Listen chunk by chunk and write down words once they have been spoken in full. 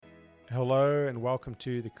Hello and welcome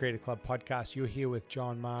to the Creative Club podcast. You're here with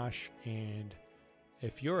John Marsh, and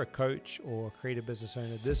if you're a coach or a creative business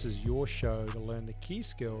owner, this is your show to learn the key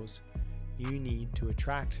skills you need to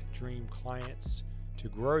attract dream clients, to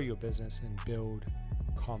grow your business and build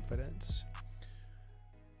confidence.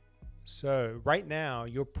 So right now,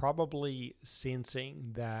 you're probably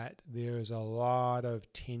sensing that there's a lot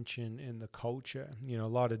of tension in the culture, a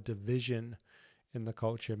lot of division in the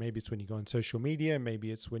culture. Maybe it's when you go on social media,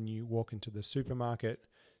 maybe it's when you walk into the supermarket,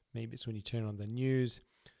 maybe it's when you turn on the news.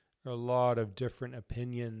 There are a lot of different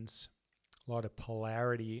opinions, a lot of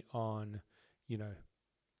polarity on,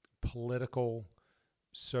 political,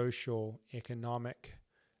 social, economic,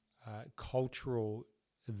 cultural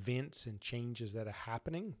events and changes that are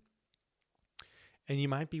happening. And you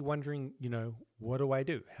might be wondering, what do I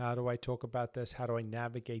do? How do I talk about this? How do I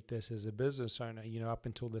navigate this as a business owner? Up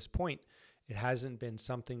until this point, it hasn't been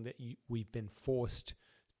something that we've been forced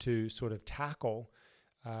to sort of tackle.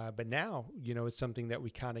 But now, it's something that we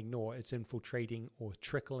can't ignore. It's infiltrating or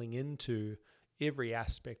trickling into every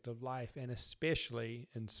aspect of life, and especially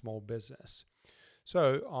in small business.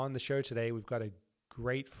 So on the show today, we've got a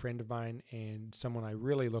great friend of mine and someone I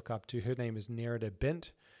really look up to. Her name is Nerida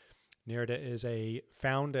Bint. Nerida is a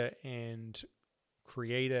founder and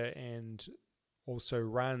creator and also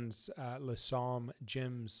runs Lassam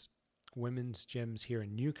Gyms, women's gyms here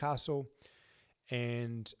in Newcastle.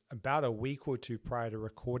 And about a week or two prior to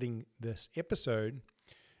recording this episode,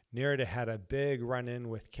 Nerida had a big run-in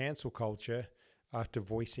with cancel culture after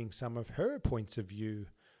voicing some of her points of view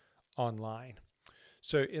online.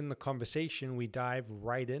 So in the conversation, we dive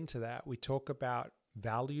right into that. We talk about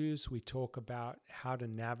values. We talk about how to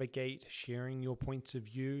navigate sharing your points of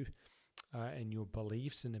view and your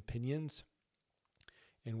beliefs and opinions,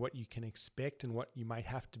 and what you can expect and what you might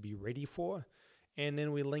have to be ready for. And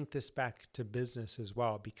then we link this back to business as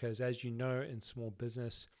well, because as you know, in small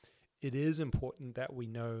business, it is important that we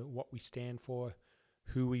know what we stand for,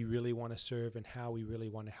 who we really want to serve, and how we really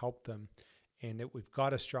want to help them. And that we've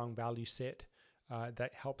got a strong value set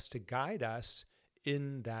that helps to guide us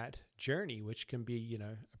in that journey, which can be,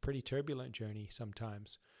 a pretty turbulent journey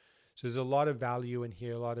sometimes. So there's a lot of value in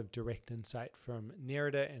here, a lot of direct insight from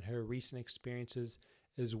Nerida and her recent experiences,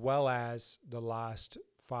 as well as the last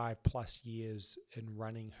 5+ years in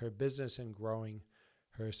running her business and growing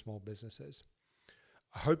her small businesses.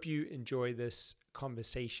 I hope you enjoy this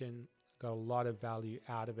conversation. Got a lot of value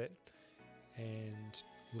out of it. And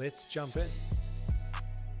let's jump in.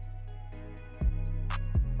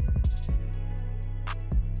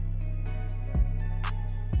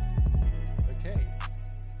 Okay.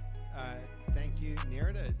 Thank you,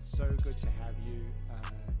 Nerida. It's so good to have you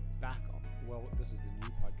back on. Well, this is the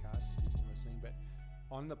new podcast, people listening, but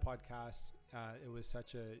on the podcast, it was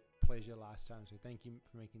such a pleasure last time. So thank you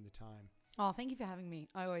for making the time. Oh, thank you for having me.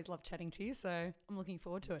 I always love chatting to you, so I'm looking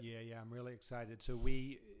forward to it. Yeah, I'm really excited. So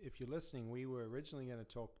if you're listening, we were originally going to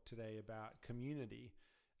talk today about community.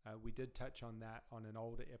 We did touch on that on an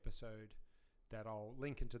older episode that I'll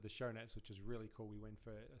link into the show notes, which is really cool. We went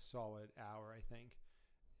for a solid hour, I think.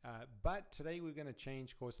 But today we're going to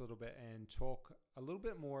change course a little bit and talk a little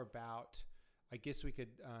bit more about, I guess we could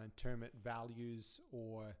term it values,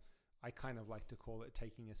 or I kind of like to call it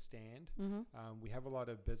taking a stand. Mm-hmm. We have a lot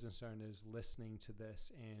of business owners listening to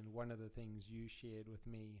this, and one of the things you shared with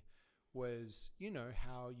me was,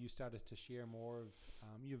 how you started to share more of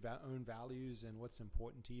your own values and what's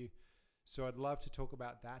important to you. So I'd love to talk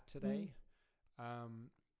about that today.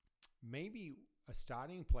 Maybe a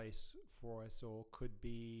starting place for us all could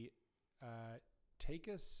be take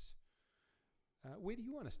us. Where do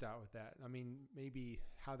you want to start with that? I mean, maybe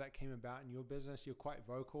how that came about in your business. You're quite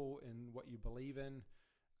vocal in what you believe in.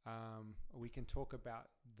 We can talk about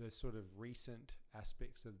the sort of recent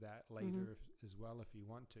aspects of that later as well if you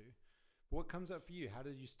want to. But what comes up for you? How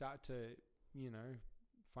did you start to,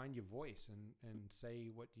 find your voice and say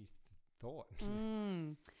what you thought?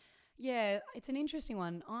 Yeah, it's an interesting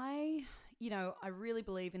one. I really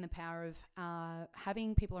believe in the power of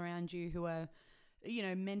having people around you who are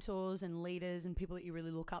mentors and leaders and people that you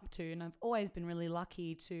really look up to. And I've always been really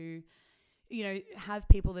lucky to, have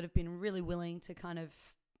people that have been really willing to kind of,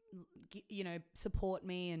 support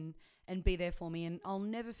me and be there for me. And I'll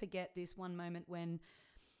never forget this one moment when,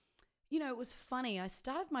 it was funny. I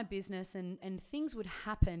started my business and things would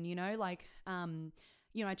happen,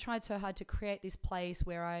 I tried so hard to create this place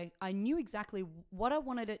where I knew exactly what I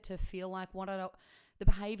wanted it to feel like, the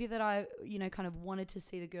behavior that I, kind of wanted to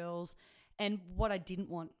see the girls, and what I didn't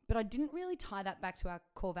want. But I didn't really tie that back to our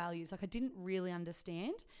core values. Like, I didn't really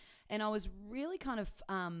understand. And I was really kind of,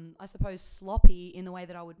 I suppose, sloppy in the way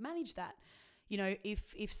that I would manage that. you know,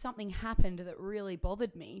 if something happened that really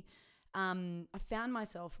bothered me, I found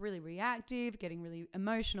myself really reactive, getting really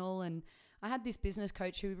emotional. And I had this business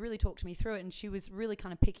coach who really talked me through it, and she was really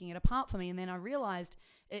kind of picking it apart for me. And then I realized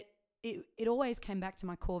it always came back to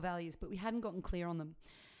my core values, but we hadn't gotten clear on them.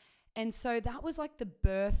 And so that was like the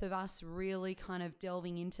birth of us really kind of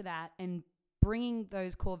delving into that and bringing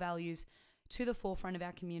those core values to the forefront of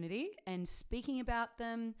our community and speaking about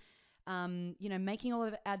them, you know, making all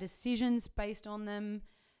of our decisions based on them,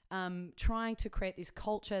 trying to create this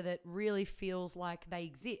culture that really feels like they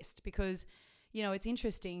exist. Because, you know, it's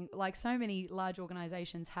interesting, like so many large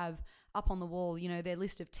organizations have up on the wall, you know, their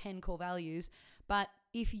list of 10 core values. But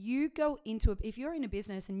if you go into if you're in a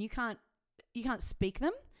business and you can't speak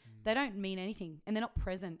them, they don't mean anything and they're not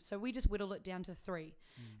present. So we just whittled it down to 3.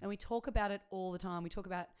 And we talk about it all the time. We talk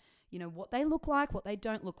about, you know, what they look like, what they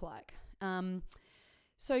don't look like.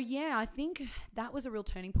 So yeah, I think that was a real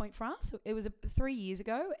turning point for us. It was 3 years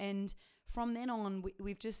ago. And from then on,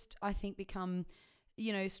 we've just, I think, become,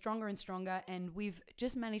 you know, stronger and stronger. And we've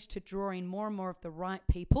just managed to draw in more and more of the right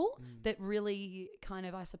people that really kind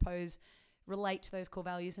of, I suppose, relate to those core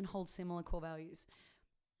values and hold similar core values.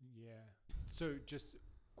 Yeah. So just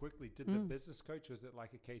quickly, did the business coach, was it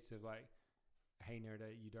like a case of like, hey Nerda,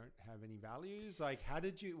 you don't have any values? Like,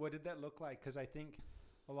 what did that look like? Because I think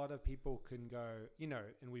a lot of people can go, you know,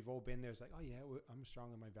 and we've all been there, it's like, oh yeah, I'm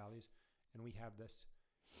strong in my values and we have this.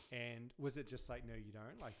 And was it just like, no, you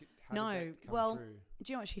don't? Like, how did that come through?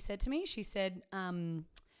 Do you know what she said to me? She said, I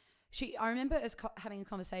remember us having a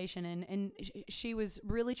conversation and she was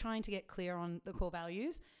really trying to get clear on the core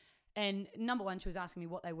values. And number one, she was asking me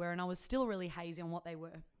what they were, and I was still really hazy on what they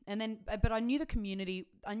were. And then, but I knew the community,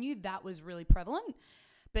 I knew that was really prevalent.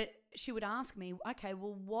 But she would ask me, okay,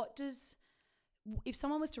 well, if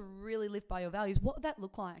someone was to really live by your values, what would that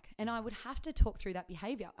look like? And I would have to talk through that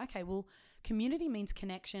behavior. Okay, well, community means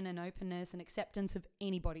connection and openness and acceptance of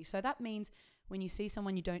anybody. So that means when you see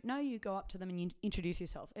someone you don't know, you go up to them and you introduce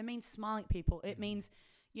yourself. It means smiling at people. It means,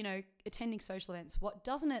 you know, attending social events. What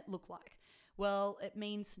doesn't it look like? Well, it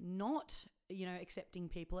means not, you know, accepting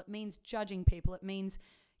people. It means judging people. It means,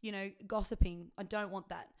 you know, gossiping. I don't want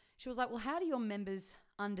that. She was like, well, how do your members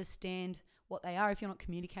understand what they are if you're not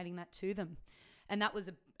communicating that to them? And that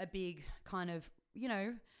was a big kind of, you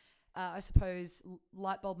know, I suppose,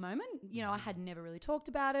 light bulb moment. You know, I had never really talked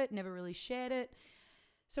about it, never really shared it.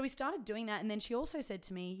 So we started doing that. And then she also said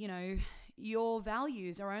to me, you know, your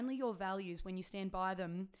values are only your values when you stand by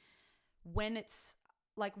them, when it's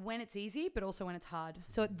easy, but also when it's hard.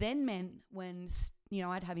 So it then meant when, you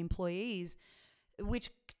know, I'd have employees, which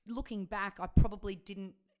looking back, I probably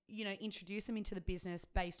didn't, you know, introduce them into the business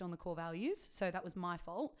based on the core values. So that was my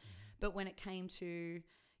fault. But when it came to,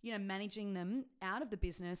 you know, managing them out of the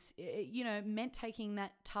business, it, you know, meant taking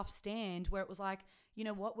that tough stand where it was like, you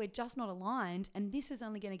know what, we're just not aligned. And this is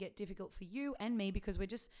only going to get difficult for you and me because we're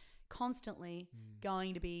just constantly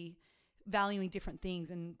going to be valuing different things.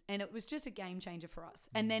 And it was just a game changer for us.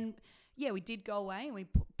 And then, yeah, we did go away and we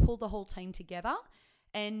pulled the whole team together.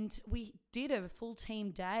 And we did a full team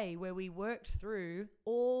day where we worked through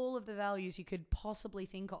all of the values you could possibly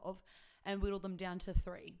think of and whittled them down to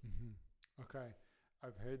 3. Okay.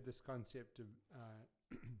 I've heard this concept of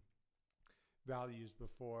values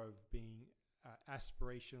before, of being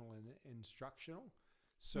aspirational and instructional.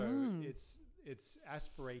 So it's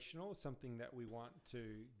aspirational, something that we want to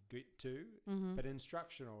get to, but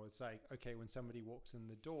instructional, it's like, okay, when somebody walks in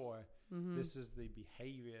the door, this is the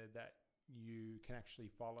behavior that you can actually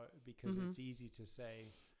follow, because it's easy to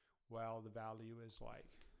say, well, the value is like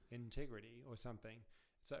integrity or something.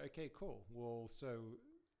 So, okay, cool. Well, so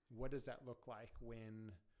what does that look like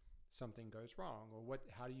when something goes wrong, or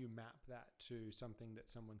how do you map that to something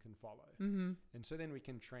that someone can follow? And so then we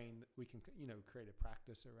can you know, create a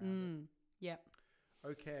practice around it. Yeah.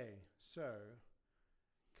 Okay. So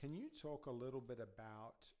can you talk a little bit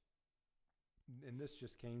about, and this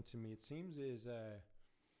just came to me, it seems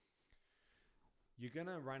you're going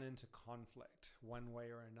to run into conflict one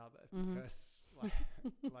way or another, because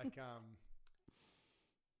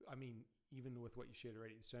I mean, even with what you shared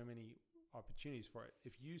already, so many opportunities for it.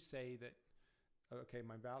 If you say that, okay,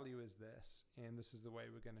 my value is this, and this is the way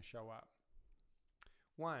we're going to show up,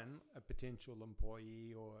 one, a potential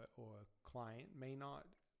employee or client may not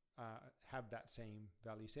have that same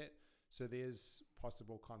value set. So there's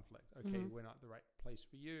possible conflict. Okay, we're not the right place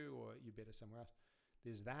for you, or you're better somewhere else.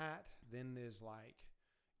 There's that. Then there's like,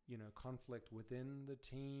 you know, conflict within the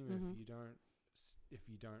team if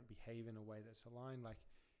you don't behave in a way that's aligned. Like,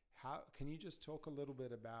 how can you just talk a little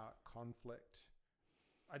bit about conflict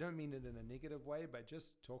I don't mean it in a negative way, but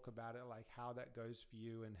just talk about it, like how that goes for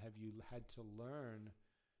you, and have you had to learn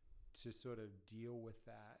to sort of deal with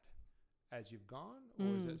that as you've gone,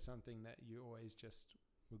 or is it something that you always just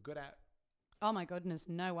were good at? Oh my goodness,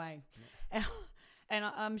 no way. Yeah. And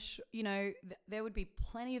I'm sure, there would be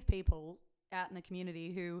plenty of people out in the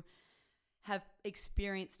community who have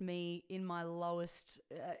experienced me in my lowest,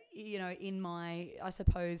 in my, I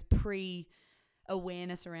suppose,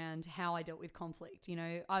 awareness around how I dealt with conflict.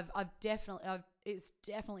 It's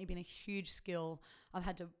definitely been a huge skill I've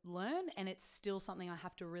had to learn, and it's still something I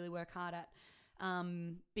have to really work hard at.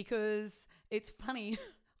 Because it's funny,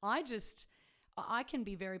 I can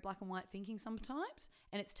be very black and white thinking sometimes,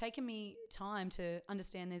 and it's taken me time to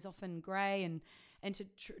understand there's often grey and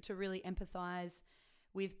to really empathize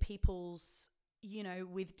with people's,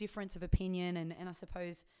 with difference of opinion, and I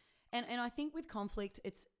suppose, and I think with conflict,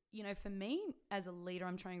 it's, for me as a leader,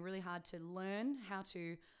 I'm trying really hard to learn how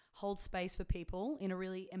to hold space for people in a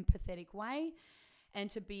really empathetic way, and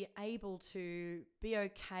to be able to be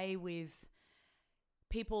okay with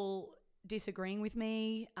people disagreeing with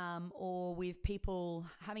me, or with people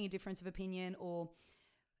having a difference of opinion, or,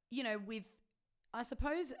 with, I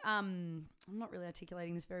suppose, I'm not really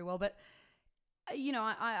articulating this very well, but,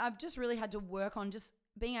 I've just really had to work on just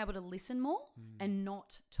being able to listen more and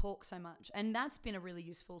not talk so much. And that's been a really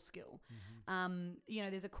useful skill.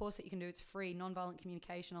 There's a course that you can do. It's free, Nonviolent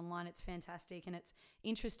Communication online. It's fantastic. And it's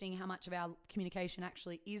interesting how much of our communication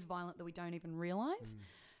actually is violent that we don't even realize.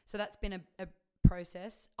 So that's been a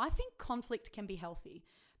process. I think conflict can be healthy,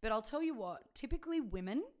 but I'll tell you what, typically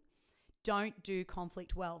women don't do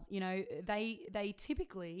conflict well. They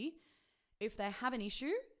typically, if they have an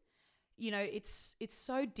issue, it's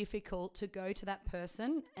so difficult to go to that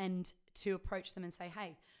person and to approach them and say,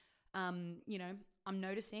 hey, I'm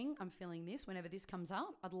noticing, I'm feeling this whenever this comes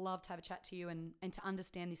up. I'd love to have a chat to you and to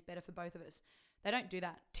understand this better for both of us. They don't do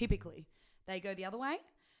that typically. They go the other way.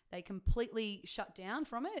 They completely shut down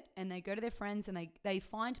from it, and they go to their friends, and they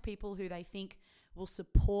find people who they think will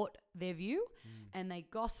support their view, and they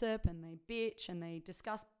gossip and they bitch and they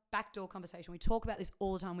discuss backdoor conversation. We talk about this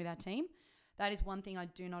all the time with our team. That is one thing I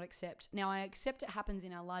do not accept. Now, I accept it happens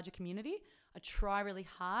in our larger community. I try really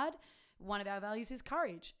hard. One of our values is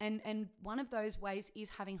courage. And one of those ways is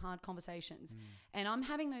having hard conversations. And I'm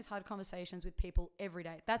having those hard conversations with people every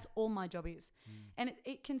day. That's all my job is. And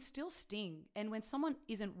it can still sting. And when someone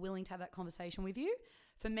isn't willing to have that conversation with you,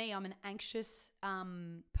 for me, I'm an anxious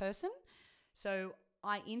person. So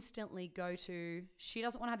I instantly go to, she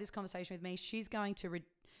doesn't want to have this conversation with me. She's going to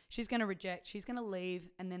reject, she's going to leave,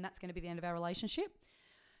 and then that's going to be the end of our relationship.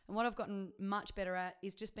 And what I've gotten much better at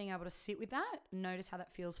is just being able to sit with that, notice how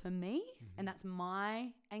that feels for me, and that's my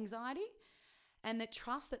anxiety, and that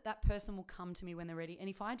trust that that person will come to me when they're ready. And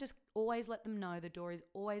if I just always let them know the door is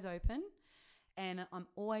always open and I'm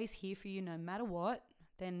always here for you no matter what,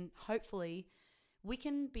 then hopefully we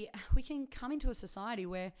can come into a society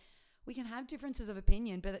where we can have differences of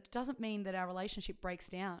opinion, but it doesn't mean that our relationship breaks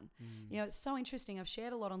down. It's so interesting. I've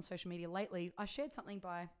shared a lot on social media lately. I shared something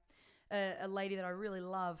by a lady that I really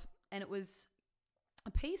love, and it was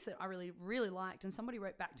a piece that I really, really liked, and somebody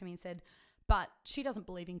wrote back to me and said, but she doesn't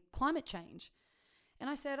believe in climate change. And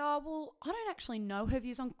I said, oh, well, I don't actually know her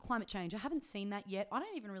views on climate change. I haven't seen that yet. I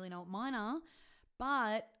don't even really know what mine are,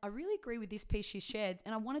 but I really agree with this piece she shared,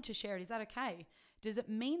 and I wanted to share it. Is that okay? Does it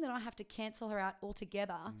mean that I have to cancel her out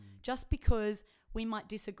altogether just because we might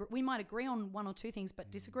disagree? We might agree on one or two things,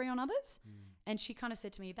 but disagree on others. And she kind of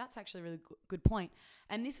said to me, that's actually a really good point.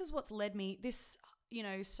 And this is what's led me,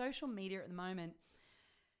 social media at the moment,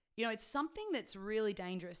 it's something that's really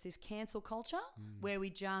dangerous, this cancel culture, where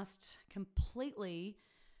we just completely,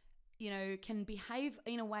 can behave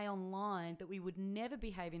in a way online that we would never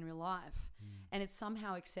behave in real life. And it's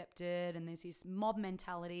somehow accepted, and there's this mob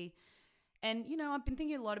mentality. And, I've been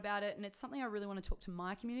thinking a lot about it, and it's something I really want to talk to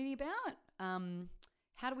my community about.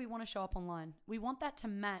 How do we want to show up online? We want that to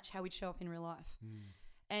match how we show up in real life.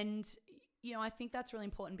 And, I think that's really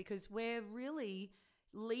important because we're really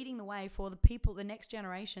leading the way for the people, the next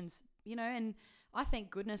generations, and I thank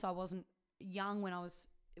goodness I wasn't young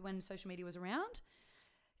when social media was around.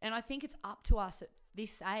 And I think it's up to us at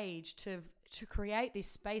this age to create this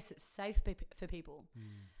space that's safe for people.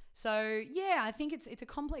 So, yeah, I think it's a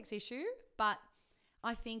complex issue, but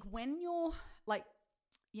I think when you're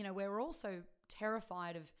we're also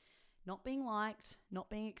terrified of not being liked, not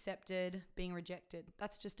being accepted, being rejected.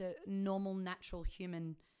 That's just a normal, natural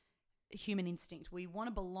human instinct. We want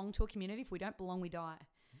to belong to a community. If we don't belong, we die.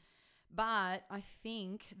 But I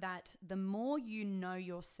think that the more you know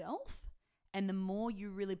yourself and the more you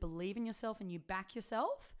really believe in yourself and you back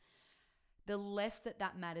yourself, the less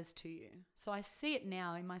that matters to you. So I see it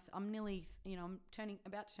now in I'm nearly, I'm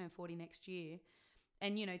about to turn 40 next year.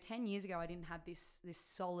 And, 10 years ago, I didn't have this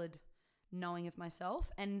solid knowing of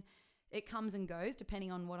myself. And it comes and goes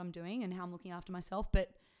depending on what I'm doing and how I'm looking after myself. But,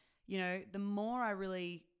 the more I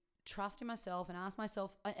really trust in myself and ask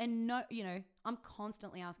myself, and no, I'm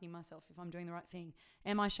constantly asking myself if I'm doing the right thing.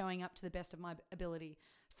 Am I showing up to the best of my ability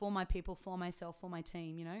for my people, for myself, for my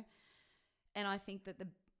team, And I think that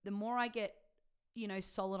the more I get,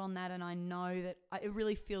 solid on that, and I know that it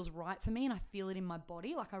really feels right for me and I feel it in my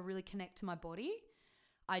body, like I really connect to my body,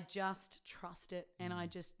 I just trust it, and I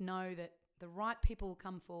just know that the right people will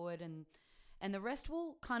come forward and the rest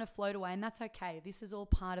will kind of float away, and that's okay. This is all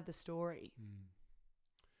part of the story.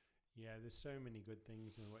 Yeah, there's so many good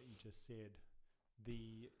things in what you just said.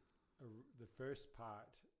 The first part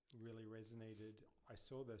really resonated. I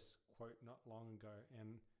saw this quote not long ago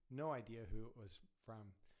and no idea who it was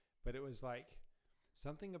from, but it was like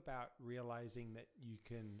something about realizing that you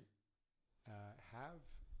can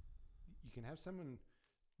have someone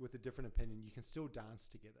with a different opinion. You can still dance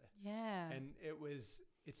together. Yeah. And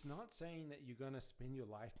it's not saying that you're going to spend your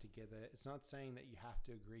life together. It's not saying that you have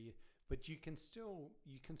to agree, but you can still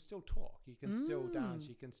talk. You can still dance.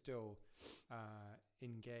 You can still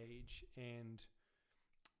engage. And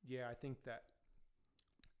yeah, I think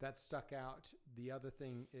that stuck out. The other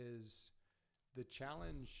thing is the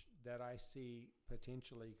challenge that I see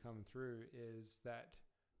potentially come through is that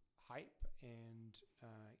hype and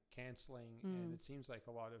canceling, and it seems like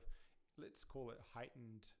a lot of, let's call it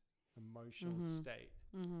heightened emotional state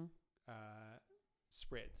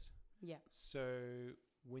spreads. Yeah. So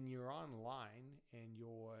when you're online and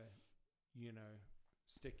you're,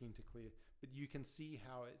 sticking to clear, but you can see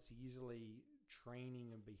how it's easily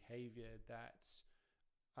training a behavior that's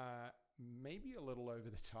maybe a little over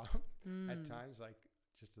the top at times, like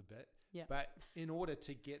just a bit. Yeah. But in order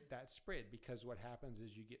to get that spread, because what happens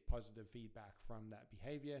is you get positive feedback from that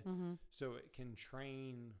behavior. So it can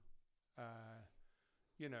train,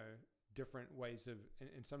 different ways of,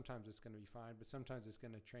 and sometimes it's going to be fine, but sometimes it's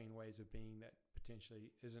going to train ways of being that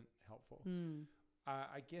potentially isn't helpful.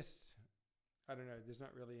 I guess, I don't know, there's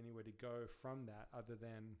not really anywhere to go from that other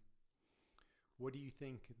than, what do you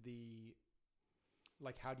think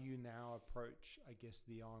how do you now approach, I guess,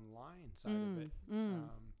 the online side of it?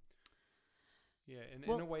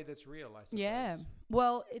 In a way that's real, I suppose. Yeah.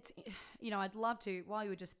 Well, it's, I'd love to, while you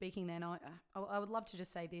were just speaking then, I would love to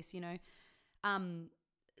just say this,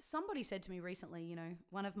 somebody said to me recently,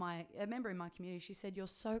 a member in my community, she said, "You're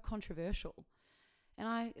so controversial." And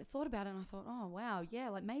I thought about it and I thought, oh, wow, yeah,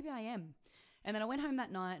 like maybe I am. And then I went home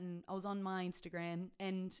that night and I was on my Instagram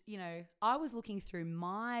and, I was looking through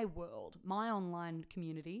my world, my online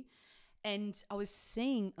community, and I was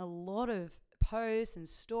seeing a lot of posts and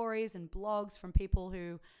stories and blogs from people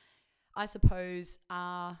who I suppose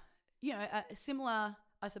are, similar,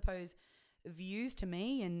 views to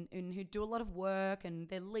me and who do a lot of work, and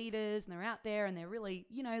they're leaders and they're out there and they're really,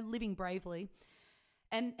 living bravely.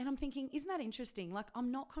 And I'm thinking, isn't that interesting? Like,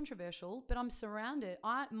 I'm not controversial, but I'm surrounded.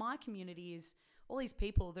 My community is all these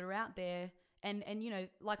people that are out there and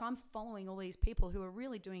I'm following all these people who are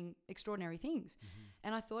really doing extraordinary things.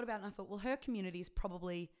 And I thought about it and I thought, well, her community is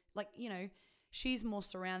probably she's more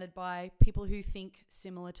surrounded by people who think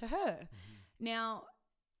similar to her. Now,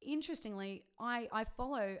 interestingly, I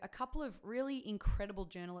follow a couple of really incredible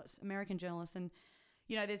journalists, American journalists, and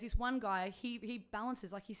there's this one guy, he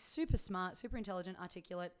balances, like, he's super smart, super intelligent,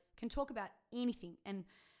 articulate, can talk about anything. And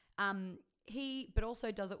but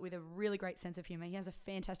also does it with a really great sense of humor. He has a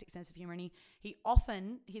fantastic sense of humor. And he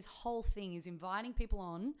often, his whole thing is inviting people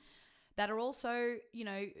on that are also,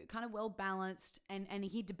 kind of well balanced, and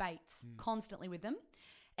he debates constantly with them.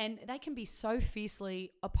 And they can be so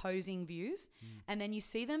fiercely opposing views. And then you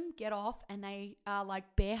see them get off and they are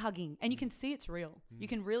like bear hugging. And you can see it's real. You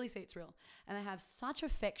can really see it's real. And they have such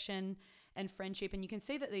affection and friendship. And you can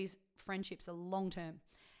see that these friendships are long term.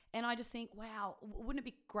 And I just think, wow, wouldn't it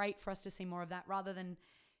be great for us to see more of that rather than,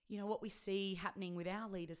 what we see happening with our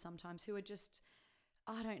leaders sometimes who are just,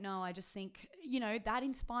 I don't know. I just think, that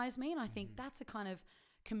inspires me. And I think that's a kind of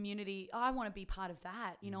community. I want to be part of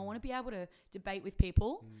that. I want to be able to debate with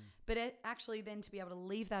people, but actually then to be able to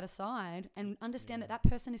leave that aside and understand that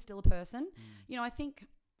person is still a person. I think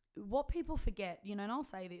what people forget, and I'll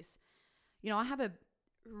say this, I've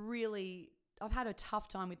had a tough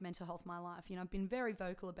time with mental health in my life. I've been very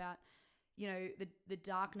vocal about, the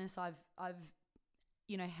darkness I've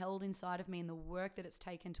held inside of me and the work that it's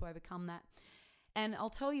taken to overcome that. And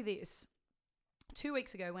I'll tell you this, 2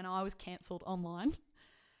 weeks ago when I was cancelled online,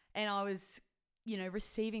 and I was,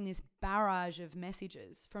 receiving this barrage of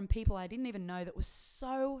messages from people I didn't even know that was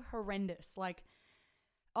so horrendous. Like,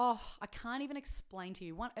 I can't even explain to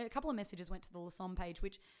you. A couple of messages went to the Lasom page,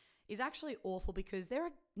 which is actually awful because there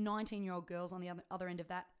are 19-year-old girls on the other end of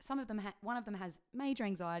that. One of them has major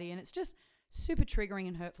anxiety, and it's just super triggering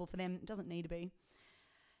and hurtful for them. It doesn't need to be.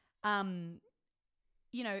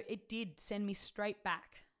 It did send me straight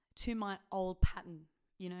back to my old pattern,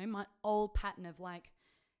 my old pattern of like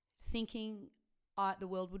thinking the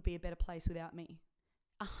world would be a better place without me.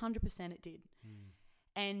 100% it did.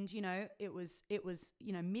 And, it was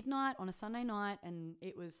midnight on a Sunday night, and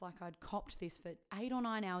it was like I'd copped this for 8 or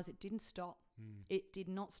 9 hours. It didn't stop. It did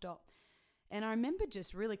not stop. And I remember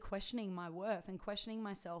just really questioning my worth and questioning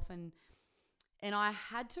myself, and I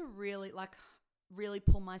had to really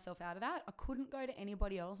pull myself out of that. I couldn't go to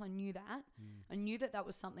anybody else. I knew that. I knew that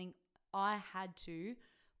was something I had to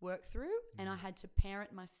work through, and I had to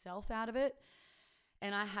parent myself out of it.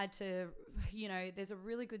 And I had to, there's a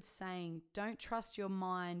really good saying, don't trust your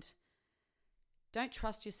mind. Don't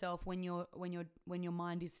trust yourself when your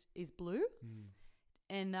mind is blue.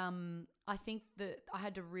 And I think that I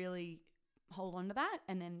had to really hold on to that.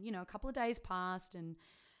 And then, a couple of days passed, and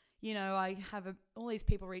I have all these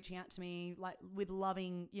people reaching out to me like with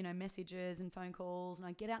loving, messages and phone calls, and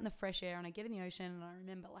I get out in the fresh air and I get in the ocean, and I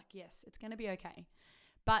remember like, yes, it's going to be okay.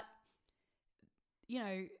 But,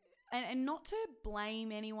 and not to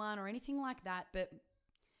blame anyone or anything like that, but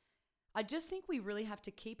I just think we really have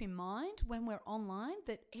to keep in mind when we're online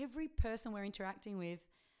that every person we're interacting with,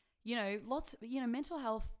 mental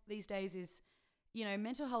health these days is,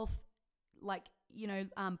 mental health,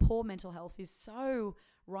 poor mental health is so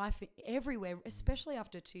rife everywhere, especially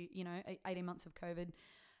after 18 months of COVID.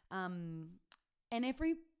 And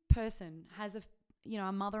every person has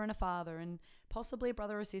a mother and a father and possibly a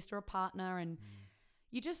brother or sister or a partner, and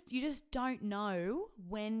you just don't know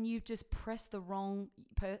when you've just pressed the wrong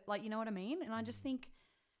you know what I mean? And I just think,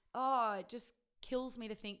 it just kills me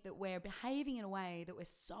to think that we're behaving in a way that we're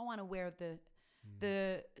so unaware of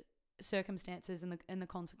the circumstances and the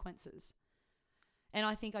consequences. And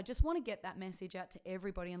I think I just want to get that message out to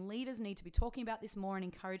everybody, and leaders need to be talking about this more and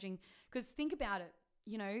encouraging, because think about it,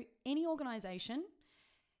 any organization,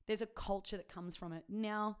 there's a culture that comes from it.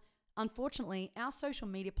 Now, unfortunately, our social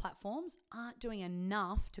media platforms aren't doing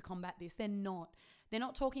enough to combat this. They're not. They're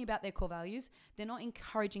not talking about their core values. They're not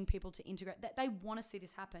encouraging people to integrate. They want to see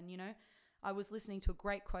this happen, I was listening to a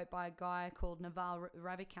great quote by a guy called Naval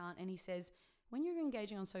Ravikant, and he says, when you're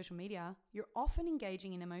engaging on social media, you're often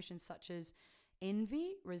engaging in emotions such as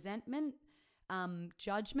envy, resentment,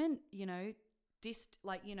 judgment,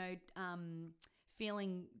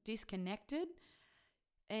 feeling disconnected.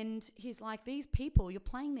 And he's like, these people, you're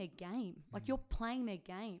playing their game. Like, you're playing their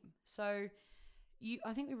game. So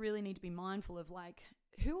I think we really need to be mindful of like,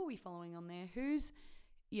 who are we following on there? Who's,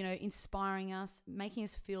 inspiring us, making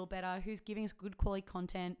us feel better, who's giving us good quality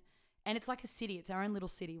content. And it's like a city. It's our own little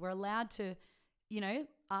city. We're allowed to,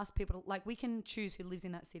 ask people, like, we can choose who lives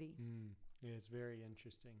in that city. Yeah, it's very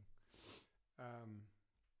interesting.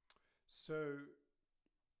 So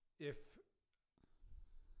if,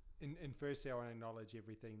 and firstly, I want to acknowledge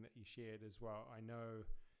everything that you shared as well. I know,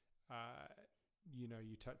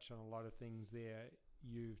 you touched on a lot of things there.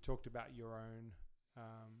 You've talked about your own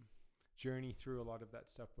journey through a lot of that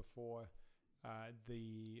stuff before,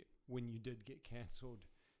 when you did get cancelled.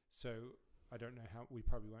 So I don't know how, we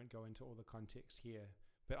probably won't go into all the context here,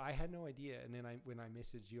 but I had no idea. And then when I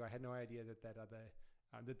messaged you, I had no idea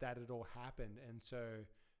that had all happened. And so,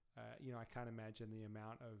 I can't imagine the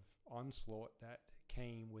amount of onslaught that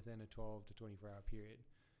came within a 12 to 24 hour period.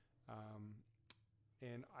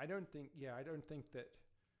 And I don't think that,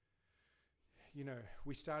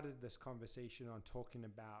 we started this conversation on talking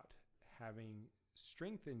about having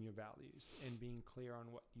strength in your values and being clear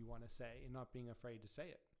on what you want to say and not being afraid to say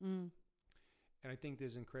it. And I think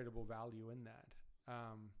there's incredible value in that.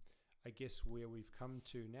 I guess where we've come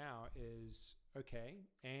to now is, okay,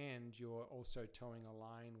 and you're also towing a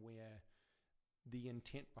line where the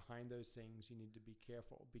intent behind those things, you need to be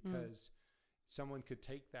careful, because someone could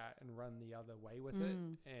take that and run the other way with it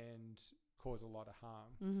and cause a lot of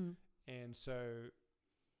harm. And so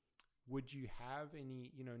would you have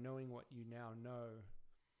any, knowing what you now know,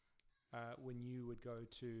 when you would go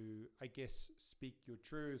to, I guess, speak your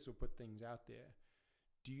truths or put things out there,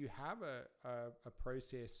 do you have a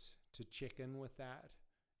process to check in with that,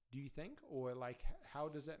 do you think? Or like, how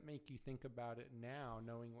does that make you think about it now,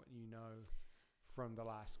 knowing what you know from the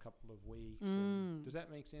last couple of weeks? And does that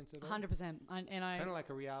make sense at all? 100%. And I kind of like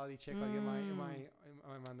a reality check. Like, am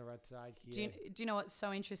I on the right side here? Do you know what's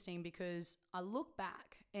so interesting? Because I look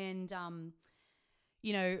back and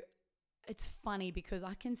you know, it's funny because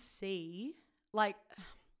I can see, like,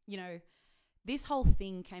 you know, this whole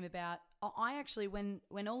thing came about. I actually, when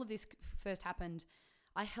all of this first happened,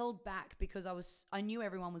 I held back because I knew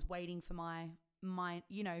everyone was waiting for my,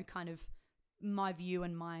 you know, kind of my view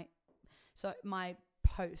and my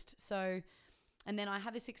post. So, and then I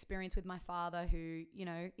have this experience with my father who, you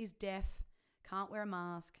know, is deaf, can't wear a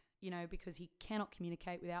mask, you know, because he cannot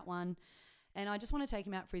communicate without one. And I just want to take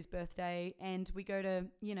him out for his birthday, and we go to,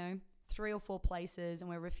 you know, 3 or 4 places, and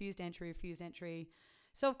we're refused entry.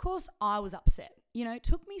 So of course I was upset. You know, it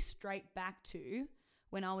took me straight back to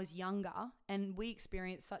when I was younger, and we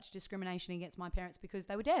experienced such discrimination against my parents because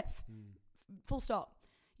they were deaf. Full stop.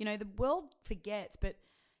 You know, the world forgets, but,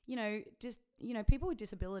 you know, just, you know, people with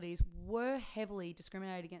disabilities were heavily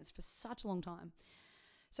discriminated against for such a long time.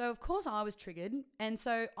 So, of course, I was triggered. And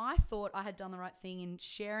so I thought I had done the right thing in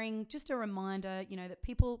sharing just a reminder, you know, that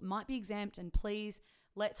people might be exempt, and please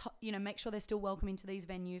let's, you know, make sure they're still welcome into these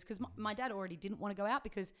venues. Because my dad already didn't want to go out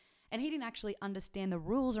and he didn't actually understand the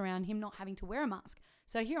rules around him not having to wear a mask.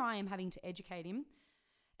 So here I am having to educate him.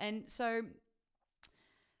 And so,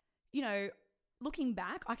 you know, looking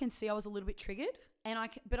back, I can see I was a little bit triggered, and I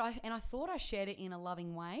thought I shared it in a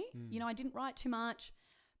loving way. You know, I didn't write too much,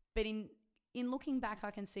 but in looking back,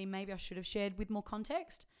 I can see maybe I should have shared with more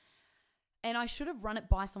context, and I should have run it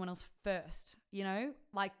by someone else first, you know?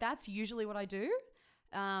 Like, that's usually what I do.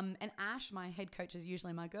 And Ash, my head coach, is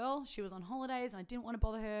usually my girl. She was on holidays and I didn't want to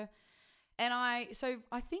bother her. So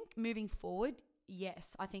I think moving forward,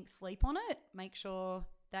 yes, I think sleep on it. Make sure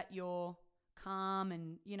that you're calm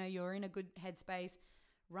and, you know, you're in a good headspace.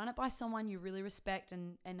 Run it by someone you really respect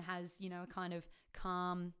and has, you know, a kind of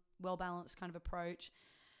calm, well-balanced kind of approach.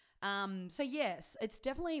 So yes, it's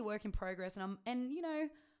definitely a work in progress, and you know,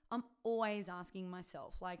 I'm always asking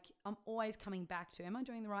myself, like, I'm always coming back to, am I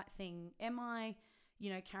doing the right thing? Am I,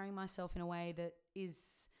 you know, carrying myself in a way that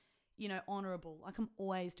is, you know, honorable? Like, I'm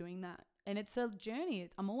always doing that, and it's a journey.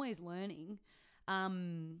 I'm always learning. But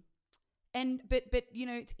you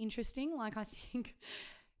know, it's interesting. Like, I think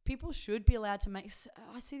people should be allowed to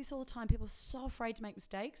I see this all the time. People are so afraid to make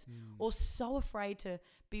mistakes or so afraid to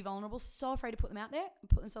be vulnerable, so afraid to put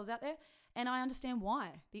themselves out there. And I understand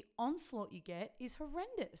why. The onslaught you get is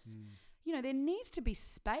horrendous. You know, there needs to be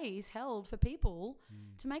space held for people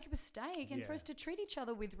to make a mistake and for us to treat each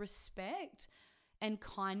other with respect and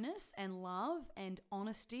kindness and love and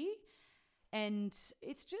honesty. And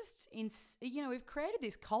it's just, you know, we've created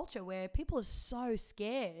this culture where people are so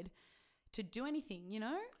scared to do anything, you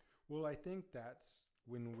know? Well, I think that's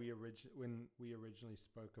when we originally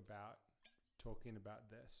spoke about talking about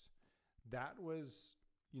this. That was,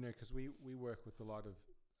 you know, because we work with a lot of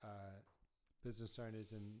business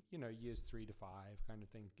owners in, you know, years 3 to 5 kind of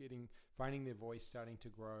thing, finding their voice, starting to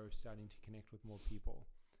grow, starting to connect with more people.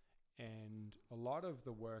 And a lot of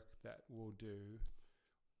the work that we'll do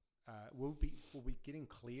we'll be getting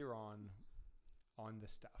clear on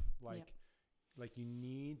this stuff. Like, you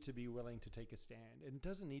need to be willing to take a stand. And it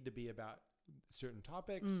doesn't need to be about certain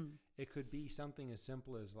topics. It could be something as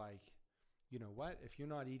simple as, like, you know what, if you're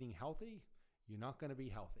not eating healthy, you're not going to be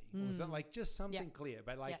healthy. Or something, like, just something clear.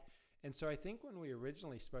 But like, and so I think when we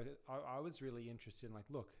originally spoke, I was really interested in, like,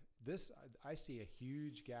 look, I see a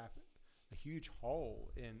huge gap, a huge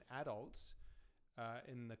hole in adults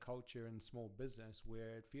in the culture in small business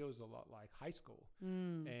where it feels a lot like high school.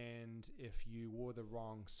 And if you wore the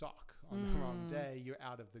wrong sock on the wrong day, you're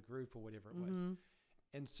out of the group or whatever it was.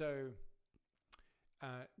 And so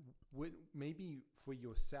maybe for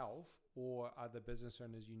yourself or other business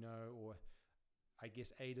owners, you know, or I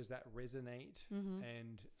guess A, does that resonate?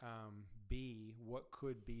 And B, what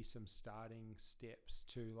could be some starting steps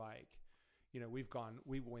to, like, you know,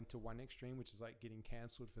 we went to one extreme, which is like getting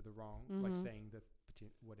cancelled for the wrong, like saying the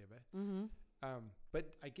whatever.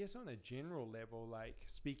 But I guess on a general level, like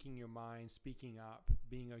speaking your mind, speaking up,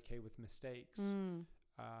 being okay with mistakes,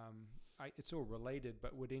 it's all related,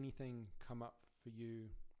 but would anything come up for you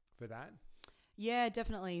for that? Yeah,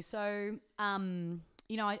 definitely. So,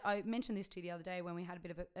 you know, I mentioned this to you the other day when we had a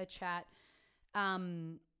bit of a chat.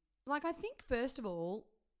 Like, I think first of all,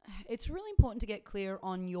 it's really important to get clear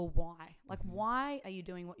on your why. Like, why are you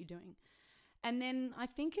doing what you're doing? And then I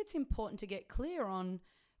think it's important to get clear on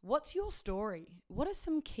what's your story? What are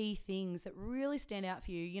some key things that really stand out for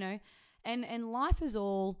you, you know? And life is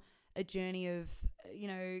all a journey of, you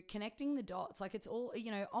know, connecting the dots. Like, it's all, you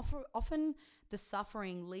know, often the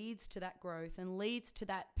suffering leads to that growth and leads to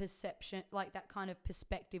that perception, like that kind of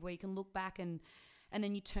perspective where you can look back and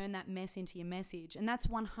then you turn that mess into your message. And that's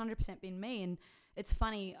 100% been me. And it's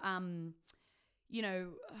funny, you know,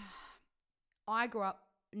 I grew up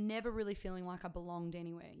never really feeling like I belonged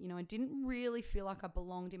anywhere. You know, I didn't really feel like I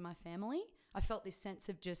belonged in my family. I felt this sense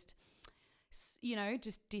of just, you know,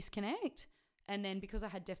 just disconnect. And then because I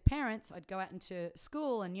had deaf parents, I'd go out into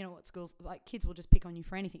school, and you know what schools, like, kids will just pick on you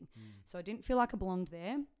for anything. So I didn't feel like I belonged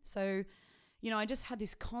there. So, you know, I just had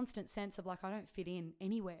this constant sense of like, I don't fit in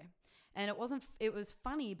anywhere. And it was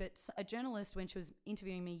funny, but a journalist, when she was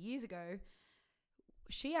interviewing me years ago,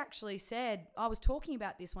 she actually said, I was talking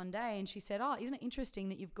about this one day, and she said, oh, isn't it interesting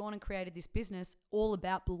that you've gone and created this business all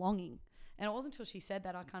about belonging? And it wasn't until she said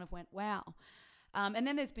that I kind of went, wow. And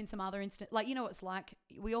then there's been some other like, you know, it's like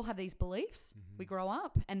we all have these beliefs. We grow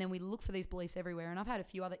up, and then we look for these beliefs everywhere. And I've had a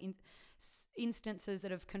few other instances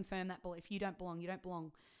that have confirmed that belief. You don't belong. You don't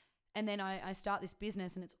belong. And then I start this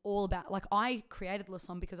business, and it's all about, like, I created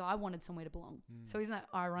Lasom because I wanted somewhere to belong. So isn't that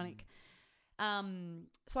ironic?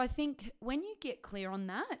 So I think when you get clear on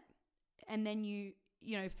that, and then you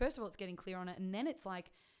know, first of all, it's getting clear on it, and then it's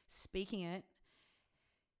like speaking it.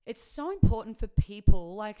 It's so important for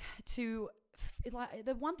people, like, to like,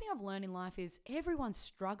 the one thing I've learned in life is everyone's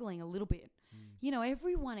struggling a little bit. You know,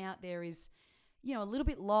 everyone out there is, you know, a little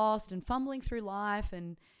bit lost and fumbling through life.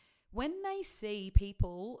 And when they see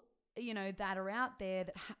people, you know, that are out there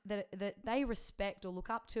that they respect or look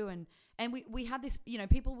up to, and we had this, you know,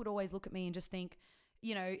 people would always look at me and just think,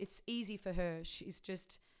 you know, it's easy for her. She's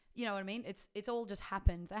just, you know what I mean? It's all just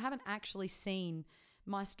happened. They haven't actually seen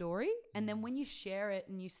my story. And then when you share it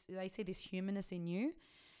and they see this humanness in you,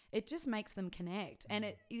 it just makes them connect. And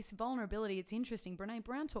it is vulnerability. It's interesting. Brené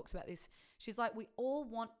Brown talks about this. She's like, we all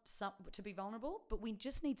want to be vulnerable, but we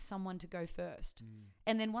just need someone to go first.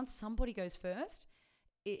 And then once somebody goes first,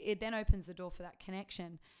 it then opens the door for that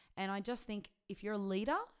connection. And I just think if you're a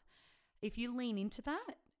leader, if you lean into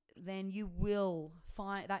that, then you will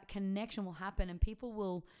find that connection will happen, and people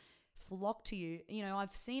will flock to you. You know,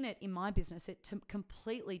 I've seen it in my business. It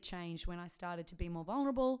completely changed when I started to be more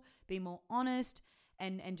vulnerable, be more honest,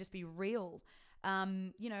 and just be real.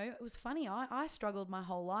 You know, it was funny. I struggled my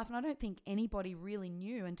whole life, and I don't think anybody really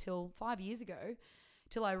knew until 5 years ago,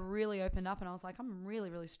 till I really opened up and I was like, I'm really,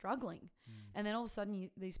 really struggling. And then all of a sudden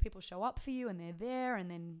these people show up for you, and they're there, and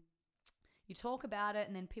then you talk about it,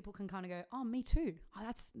 and then people can kind of go, oh, me too. Oh,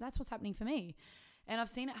 that's what's happening for me. And I've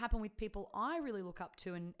seen it happen with people I really look up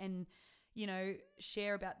to and you know,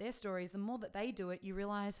 share about their stories. The more that they do it, you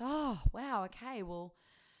realize, oh, wow, okay, well,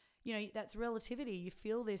 you know, that's relativity. You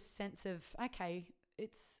feel this sense of, okay,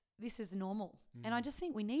 this is normal. And I just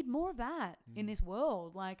think we need more of that in this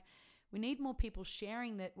world. Like, we need more people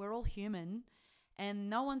sharing that we're all human and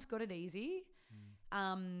no one's got it easy.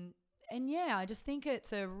 And yeah, I just think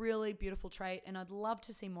it's a really beautiful trait, and I'd love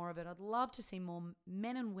to see more of it. I'd love to see more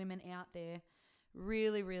men and women out there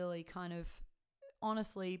really, really kind of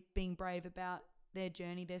honestly being brave about their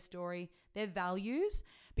journey, their story, their values.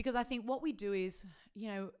 Because I think what we do is, you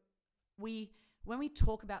know, when we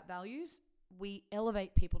talk about values, we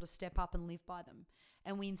elevate people to step up and live by them,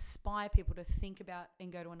 and we inspire people to think about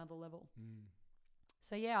and go to another level.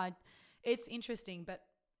 So yeah, it's interesting, but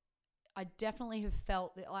I definitely have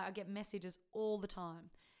felt that, like, I get messages all the time.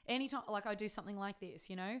 Anytime, like, I do something like this,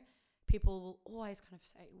 you know, people will always kind of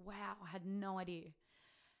say, wow, I had no idea.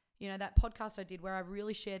 You know, that podcast I did where I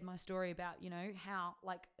really shared my story about, you know, how,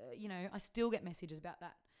 like, you know, I still get messages about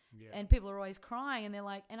that. Yeah. And people are always crying, and they're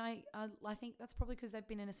like, and I think that's probably because they've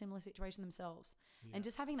been in a similar situation themselves. Yeah. And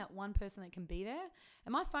just having that one person that can be there,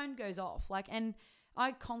 and my phone goes off, like, and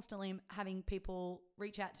I constantly am having people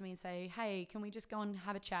reach out to me and say, hey, can we just go and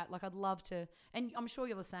have a chat? Like, I'd love to. And I'm sure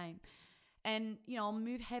you're the same. And, you know, I'll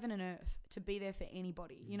move heaven and earth to be there for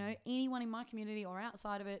anybody, you know, anyone in my community or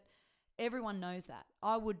outside of it. Everyone knows that.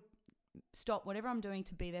 I would stop whatever I'm doing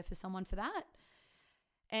to be there for someone for that.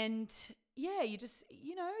 And yeah, you just,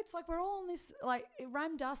 you know, it's like we're all on this, like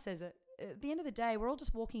Ram Dass says it, at the end of the day, we're all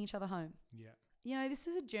just walking each other home. Yeah. You know, this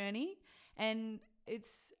is a journey, and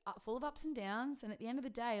it's full of ups and downs. And at the end of the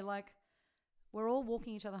day, like, we're all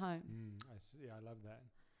walking each other home. I love that.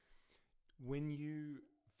 When you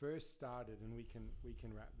first started, and we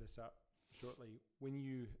can wrap this up shortly. When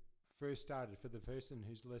you first started, for the person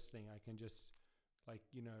who's listening, I can just, like,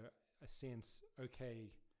 you know, a sense,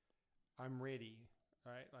 okay, I'm ready,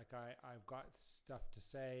 right? Like, I've got stuff to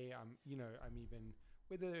say. I'm even,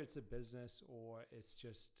 whether it's a business or it's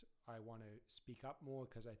just, I want to speak up more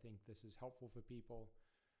because I think this is helpful for people.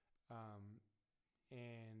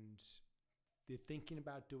 And they're thinking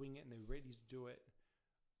about doing it and they're ready to do it.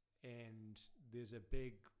 And there's a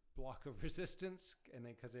big block of resistance, and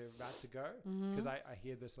then because they're about to go, because I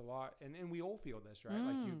hear this a lot, and we all feel this, right?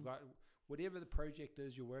 Like, you've got whatever the project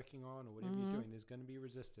is you're working on or whatever you're doing, there's going to be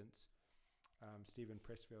resistance. Stephen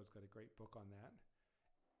Pressfield's got a great book on that.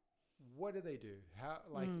 what do they do? How,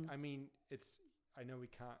 like, I mean, I know we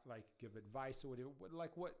can't like give advice or whatever.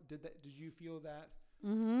 What did you feel that?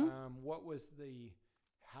 Mm-hmm. What was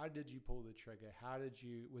how did you pull the trigger?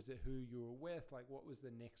 Was it who you were with? Like, what was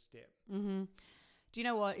the next step? Mm-hmm. Do you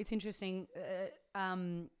know what? It's interesting.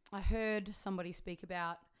 I heard somebody speak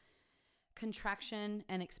about contraction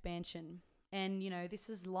and expansion. And, this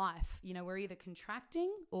is life. We're either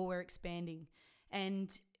contracting or we're expanding.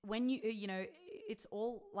 And when it's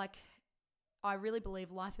all like, I really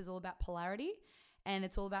believe life is all about polarity and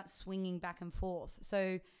it's all about swinging back and forth.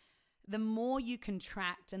 So the more you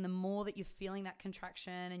contract and the more that you're feeling that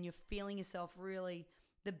contraction and you're feeling yourself really,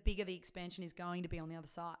 the bigger the expansion is going to be on the other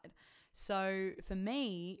side. So for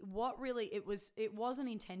me, it wasn't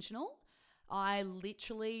intentional. I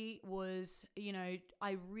literally was,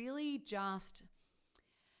 I really just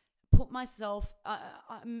put myself,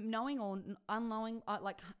 knowing or unknowing,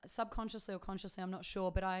 like subconsciously or consciously, I'm not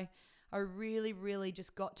sure, but I really, really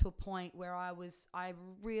just got to a point where I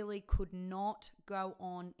really could not go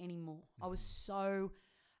on anymore. I was so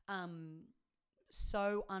unwell.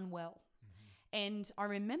 Mm-hmm. And I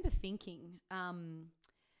remember thinking,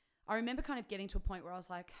 I remember kind of getting to a point where I was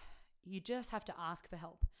like, you just have to ask for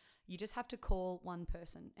help. You just have to call one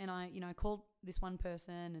person. And I called this one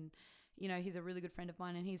person and, he's a really good friend of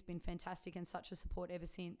mine and he's been fantastic and such a support ever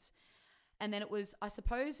since. And then it was, I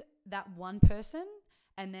suppose, that one person.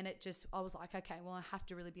 And then I was like, okay, well, I have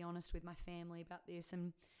to really be honest with my family about this.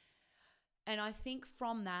 And I think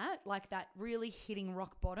from that, like that really hitting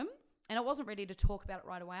rock bottom, and I wasn't ready to talk about it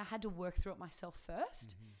right away. I had to work through it myself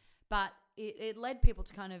first. Mm-hmm. But it led people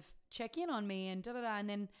to kind of check in on me and da-da-da. And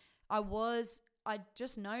then I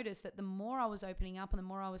just noticed that the more I was opening up and the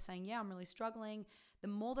more I was saying, yeah, I'm really struggling, the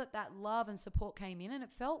more that love and support came in and it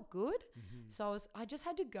felt good. Mm-hmm. So I just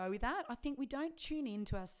had to go with that. I think we don't tune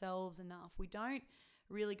into ourselves enough. We don't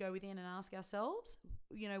really go within and ask ourselves,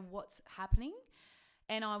 what's happening.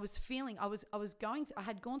 And I was feeling, I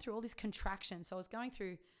had gone through all this contraction. So I was going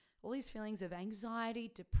through all these feelings of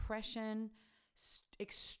anxiety, depression,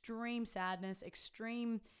 extreme sadness,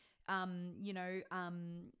 extreme,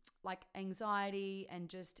 like anxiety and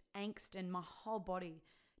just angst, and my whole body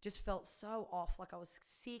just felt so off, like I was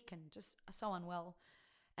sick and just so unwell.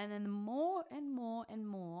 And then the more and more and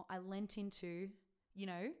more I lent into,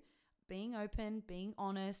 being open, being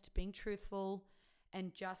honest, being truthful,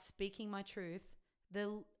 and just speaking my truth,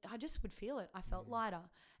 I just would feel it. I felt lighter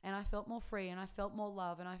and I felt more free and I felt more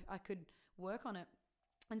love and I could work on it.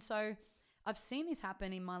 And so I've seen this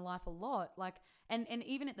happen in my life a lot. Like, and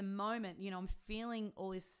even at the moment, I'm feeling all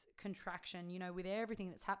this contraction, with everything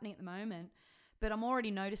that's happening at the moment, but I'm already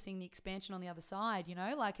noticing the expansion on the other side,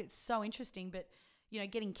 like it's so interesting. But,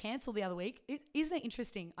 getting cancelled the other week, isn't it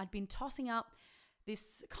interesting? I'd been tossing up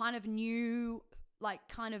this kind of new, like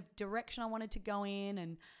kind of direction I wanted to go in,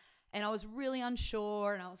 and I was really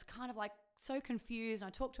unsure, and I was kind of like so confused. And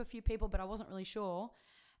I talked to a few people, but I wasn't really sure.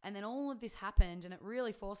 And then all of this happened, and it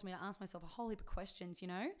really forced me to ask myself a whole heap of questions,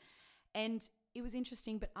 and it was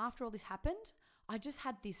interesting. But after all this happened, I just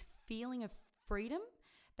had this feeling of freedom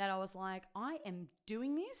that I was like, I am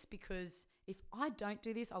doing this because if I don't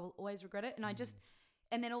do this, I will always regret it. And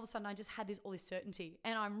and then all of a sudden I just had all this certainty,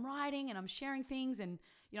 and I'm writing and I'm sharing things. And,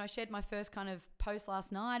 I shared my first kind of post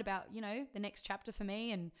last night about, the next chapter for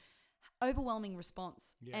me, and overwhelming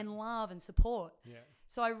response and love and support. Yeah.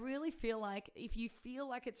 So I really feel like if you feel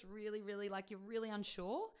like it's really, really like you're really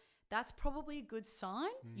unsure, that's probably a good sign.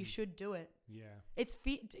 You should do it. Yeah. It's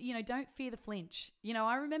don't fear the flinch.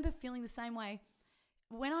 I remember feeling the same way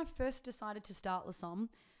when I first decided to start La Somme.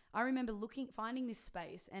 I remember finding this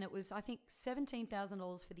space, and it was, I think,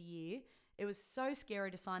 $17,000 for the year. It was so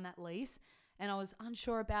scary to sign that lease, and I was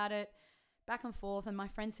unsure about it, back and forth. And my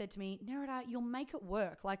friend said to me, Nerida, you'll make it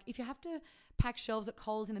work. Like, if you have to pack shelves at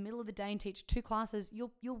Coles in the middle of the day and teach 2 classes,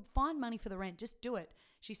 you'll find money for the rent. Just do it.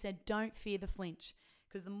 She said, don't fear the flinch,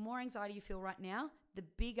 because the more anxiety you feel right now, the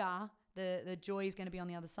bigger the joy is going to be on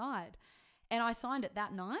the other side. And I signed it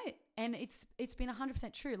that night, and it's been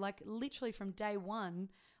 100% true. Like, literally from day one,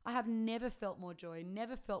 I have never felt more joy,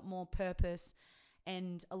 never felt more purpose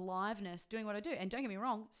and aliveness doing what I do. And don't get me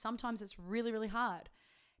wrong, sometimes it's really, really hard.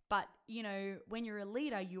 But, when you're a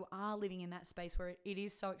leader, you are living in that space where it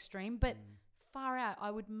is so extreme. But far out,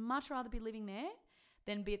 I would much rather be living there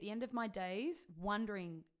than be at the end of my days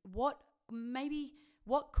wondering what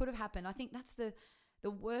could have happened. I think that's the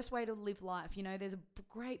worst way to live life. There's a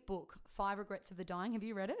great book, 5 Regrets of the Dying. Have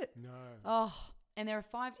you read it? No. Oh, and there are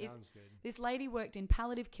 5. Sounds good. This lady worked in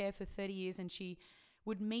palliative care for 30 years, and she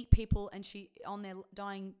would meet people, and she, on their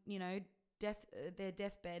dying, their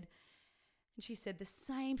deathbed, And she said the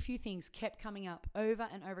same few things kept coming up over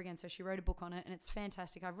and over again. So she wrote a book on it, and it's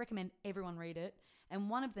fantastic. I recommend everyone read it. And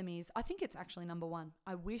one of them is, I think it's actually number one,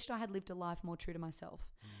 I wished I had lived a life more true to myself.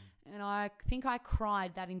 And I think I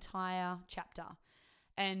cried that entire chapter.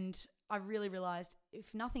 And I really realized,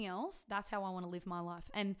 if nothing else, that's how I want to live my life.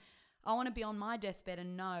 And I want to be on my deathbed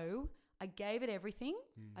and know I gave it everything.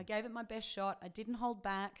 I gave it my best shot. I didn't hold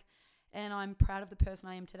back. And I'm proud of the person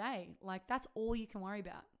I am today. Like, that's all you can worry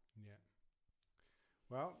about. Yeah.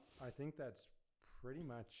 Well, I think that's pretty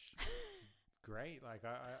much great. Like,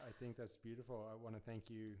 I think that's beautiful. I want to thank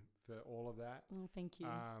you for all of that. Oh, thank you.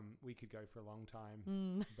 We could go for a long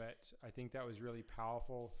time, but I think that was really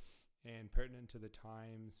powerful and pertinent to the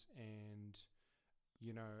times. And,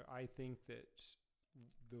 you know, I think that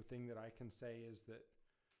the thing that I can say is that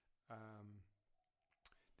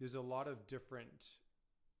there's a lot of different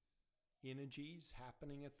energies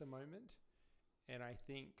happening at the moment. And I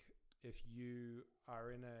think if you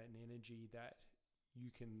are in an energy that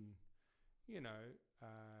you can, you know,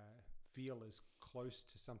 feel is close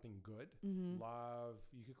to something good, love,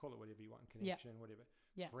 you could call it whatever you want, connection, whatever,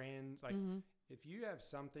 friends, like if you have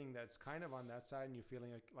something that's kind of on that side and you're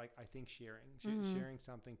feeling like I think sharing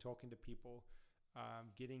something, talking to people,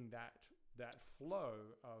 getting that flow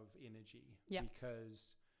of energy,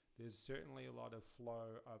 because there's certainly a lot of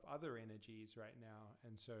flow of other energies right now.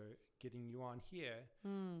 And so getting you on here,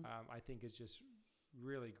 I think is just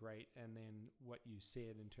really great. And then what you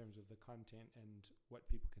said in terms of the content and what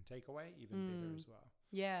people can take away, even better as well.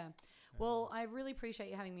 Yeah. Well, I really appreciate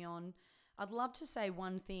you having me on. I'd love to say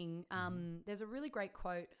one thing. There's a really great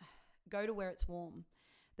quote, go to where it's warm.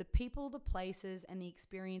 The people, the places, and the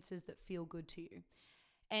experiences that feel good to you.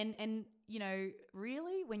 And you know,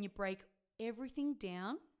 really, when you break everything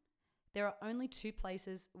down, there are only two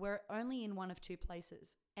places. We're only in one of two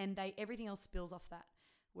places, and everything else spills off that.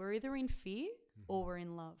 We're either in fear or we're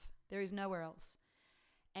in love. There is nowhere else.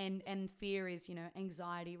 And fear is, you know,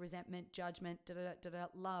 anxiety, resentment, judgment,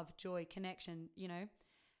 love, joy, connection, you know,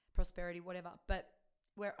 prosperity, whatever. But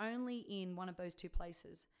we're only in one of those two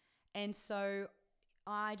places. And so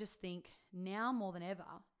I just think now more than ever,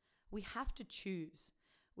 we have to choose.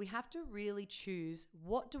 We have to really choose,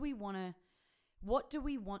 what do we want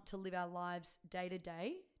to live our lives day to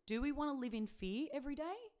day? Do we want to live in fear every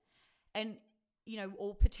day? And, you know,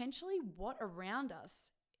 or potentially what around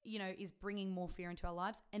us, you know, is bringing more fear into our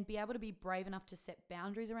lives, and be able to be brave enough to set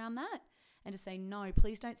boundaries around that and to say, no,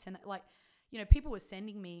 please don't send that. Like, you know, people were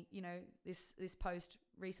sending me, you know, this post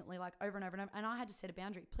recently, like over and over and over, and I had to set a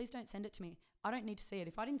boundary. Please don't send it to me. I don't need to see it.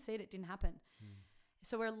 If I didn't see it, it didn't happen.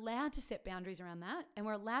 So we're allowed to set boundaries around that, and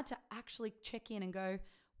we're allowed to actually check in and go,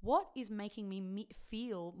 what is making me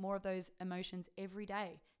feel more of those emotions every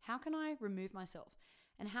day? How can I remove myself?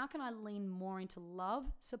 And how can I lean more into love,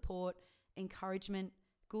 support, encouragement,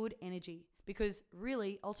 good energy? Because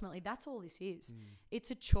really, ultimately, that's all this is. It's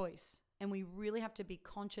a choice, and we really have to be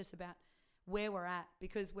conscious about where we're at,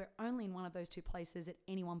 because we're only in one of those two places at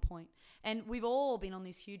any one point. And we've all been on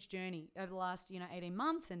this huge journey over the last, 18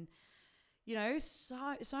 months, and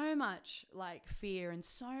so much like fear and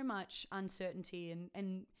so much uncertainty,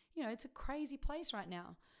 and it's a crazy place right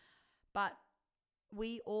now. But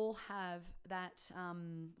we all have that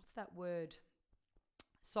what's that word?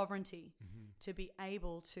 Sovereignty to be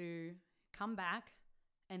able to come back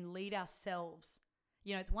and lead ourselves.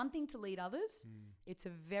 It's one thing to lead others. It's a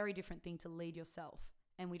very different thing to lead yourself.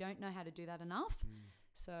 And we don't know how to do that enough.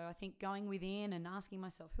 So I think going within and asking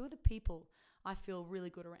myself, who are the people I feel really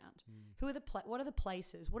good around? Who are what are the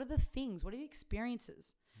places? What are the things? What are the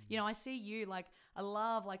experiences? I see you, like, I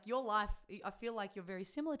love, like, your life. I feel like you're very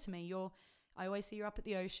similar to me. I always see you up at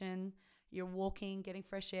the ocean. You're walking, getting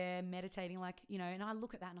fresh air, meditating, and I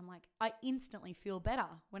look at that and I'm like, I instantly feel better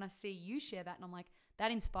when I see you share that. And I'm like,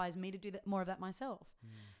 that inspires me to do more of that myself.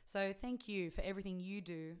 So thank you for everything you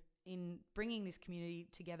do in bringing this community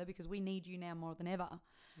together, because we need you now more than ever.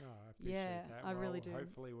 Oh, I appreciate that. I really do.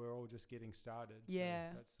 Hopefully we're all just getting started. Yeah.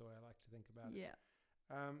 So that's the way I like to think about it.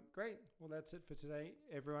 Yeah. Great. Well, that's it for today.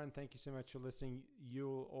 Everyone, thank you so much for listening.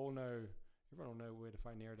 You'll all know, everyone will know where to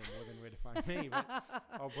find Nerida more than where to find me. But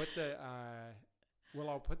I'll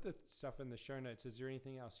put the stuff in the show notes. Is there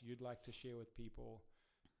anything else you'd like to share with people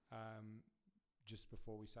just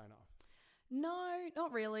before we sign off? No,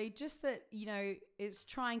 not really. Just that, it's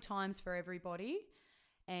trying times for everybody.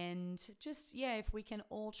 And just, if we can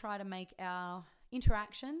all try to make our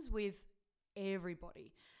interactions with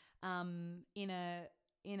everybody in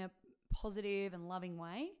a positive and loving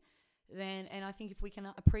way, and I think if we can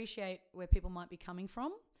appreciate where people might be coming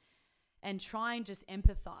from and try and just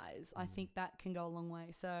empathize, I think that can go a long way.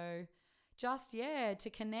 So just, to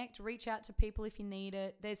connect, reach out to people if you need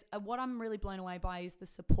it. There's what I'm really blown away by is the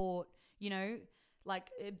support, like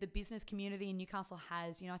the business community in Newcastle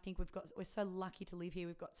has, I think we're so lucky to live here.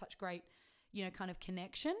 We've got such great, kind of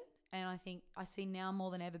connection. And I think I see now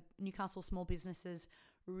more than ever Newcastle small businesses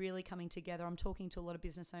really coming together. I'm talking to a lot of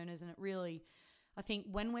business owners, and it really, I think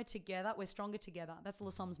when we're together, we're stronger together. That's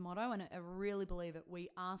Le Somme's motto, and I really believe it. We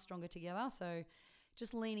are stronger together. So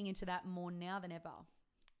just leaning into that more now than ever.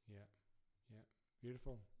 Yeah.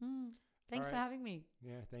 Beautiful. Thanks for having me.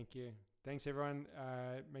 Yeah, thank you. Thanks, everyone.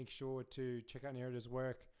 Make sure to check out Nerida's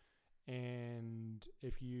work. And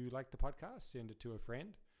if you like the podcast, send it to a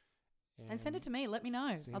friend. And send it to me. Let me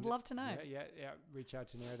know. I'd love to know. Yeah. Reach out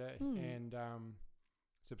to Nerida and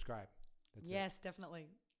subscribe. That's it. Yes, definitely.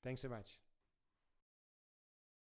 Thanks so much.